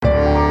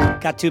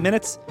Got 2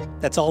 minutes?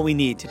 That's all we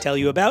need to tell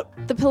you about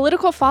the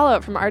political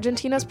fallout from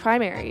Argentina's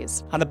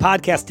primaries. On the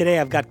podcast today,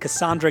 I've got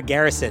Cassandra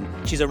Garrison.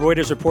 She's a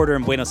Reuters reporter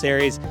in Buenos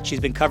Aires.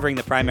 She's been covering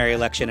the primary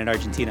election in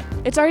Argentina.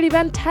 It's already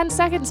been 10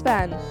 seconds,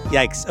 Ben.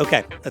 Yikes.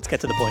 Okay, let's get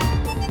to the point.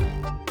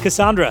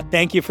 Cassandra,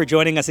 thank you for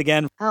joining us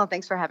again. Oh,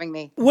 thanks for having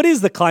me. What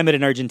is the climate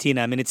in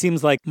Argentina? I mean, it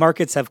seems like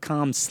markets have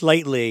calmed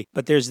slightly,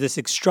 but there's this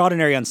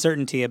extraordinary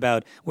uncertainty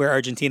about where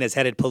Argentina is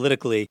headed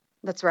politically.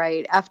 That's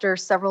right. After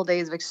several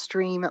days of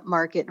extreme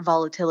market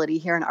volatility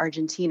here in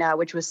Argentina,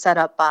 which was set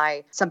up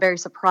by some very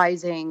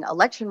surprising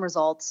election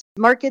results,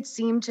 markets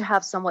seem to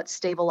have somewhat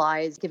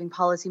stabilized, giving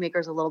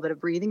policymakers a little bit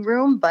of breathing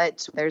room,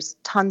 but there's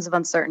tons of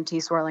uncertainty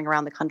swirling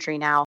around the country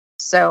now.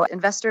 So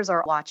investors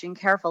are watching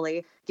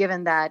carefully,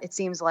 given that it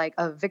seems like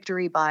a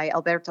victory by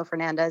Alberto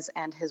Fernandez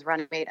and his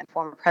running mate and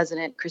former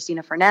president,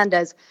 Cristina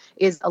Fernandez,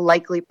 is a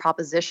likely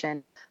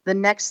proposition. The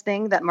next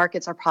thing that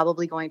markets are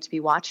probably going to be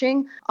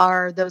watching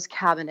are those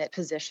cabinet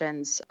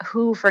positions,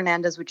 who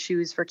Fernandez would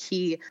choose for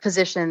key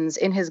positions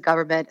in his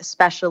government,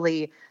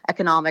 especially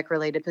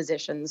economic-related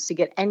positions, to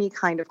get any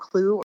kind of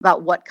clue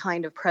about what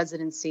kind of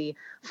presidency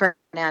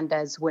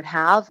Fernandez would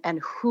have and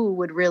who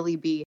would really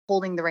be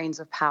holding the reins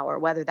of power,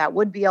 whether that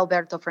would be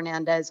Alberto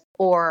Fernandez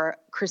or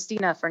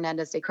Cristina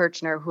Fernandez de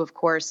Kirchner, who, of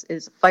course,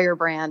 is a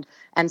firebrand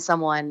and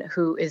someone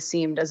who is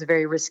seen as a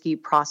very risky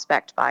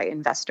prospect by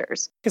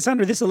investors.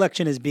 Cassandra, this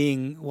election is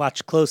being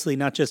watched closely,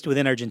 not just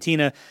within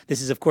Argentina.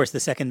 This is, of course, the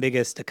second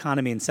biggest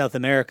economy in South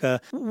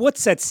America.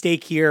 What's at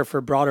stake here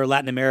for broader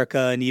Latin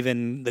America and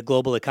even the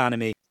global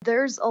economy?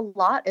 There's a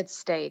lot at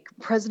stake.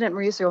 President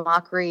Mauricio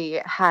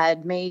Macri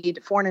had made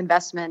foreign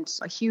investment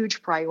a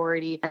huge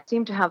priority and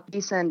seemed to have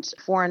decent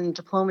foreign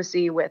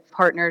diplomacy with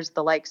partners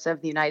the likes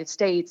of the United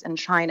States and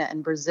China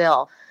and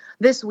Brazil.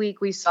 This week,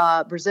 we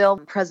saw Brazil,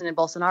 President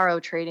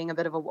Bolsonaro trading a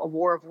bit of a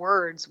war of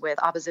words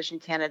with opposition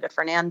candidate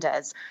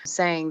Fernandez,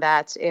 saying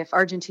that if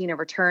Argentina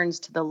returns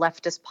to the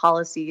leftist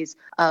policies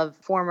of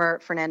former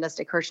Fernandez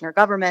de Kirchner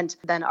government,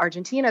 then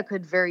Argentina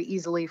could very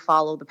easily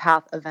follow the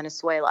path of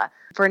Venezuela.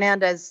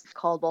 Fernandez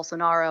called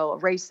Bolsonaro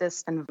a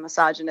racist and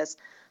misogynist.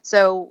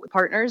 So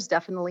partners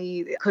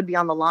definitely could be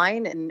on the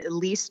line and at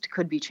least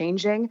could be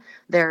changing.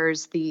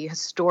 There's the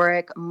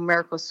historic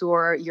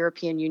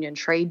Mercosur-European Union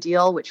trade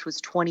deal, which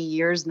was 20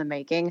 years in the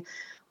making.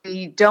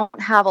 We don't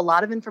have a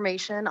lot of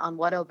information on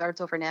what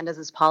Alberto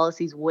Fernandez's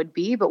policies would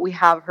be, but we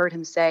have heard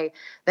him say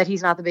that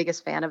he's not the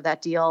biggest fan of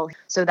that deal.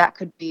 So that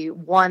could be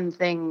one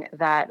thing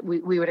that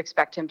we would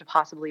expect him to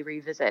possibly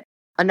revisit.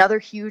 Another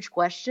huge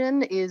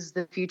question is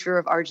the future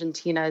of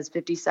Argentina's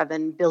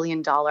 $57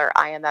 billion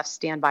IMF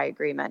standby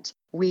agreement.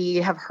 We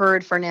have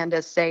heard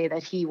Fernandez say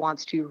that he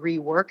wants to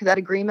rework that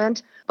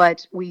agreement,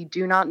 but we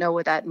do not know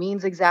what that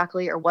means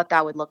exactly or what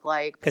that would look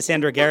like.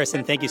 Cassandra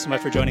Garrison, thank you so much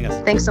for joining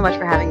us. Thanks so much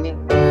for having me.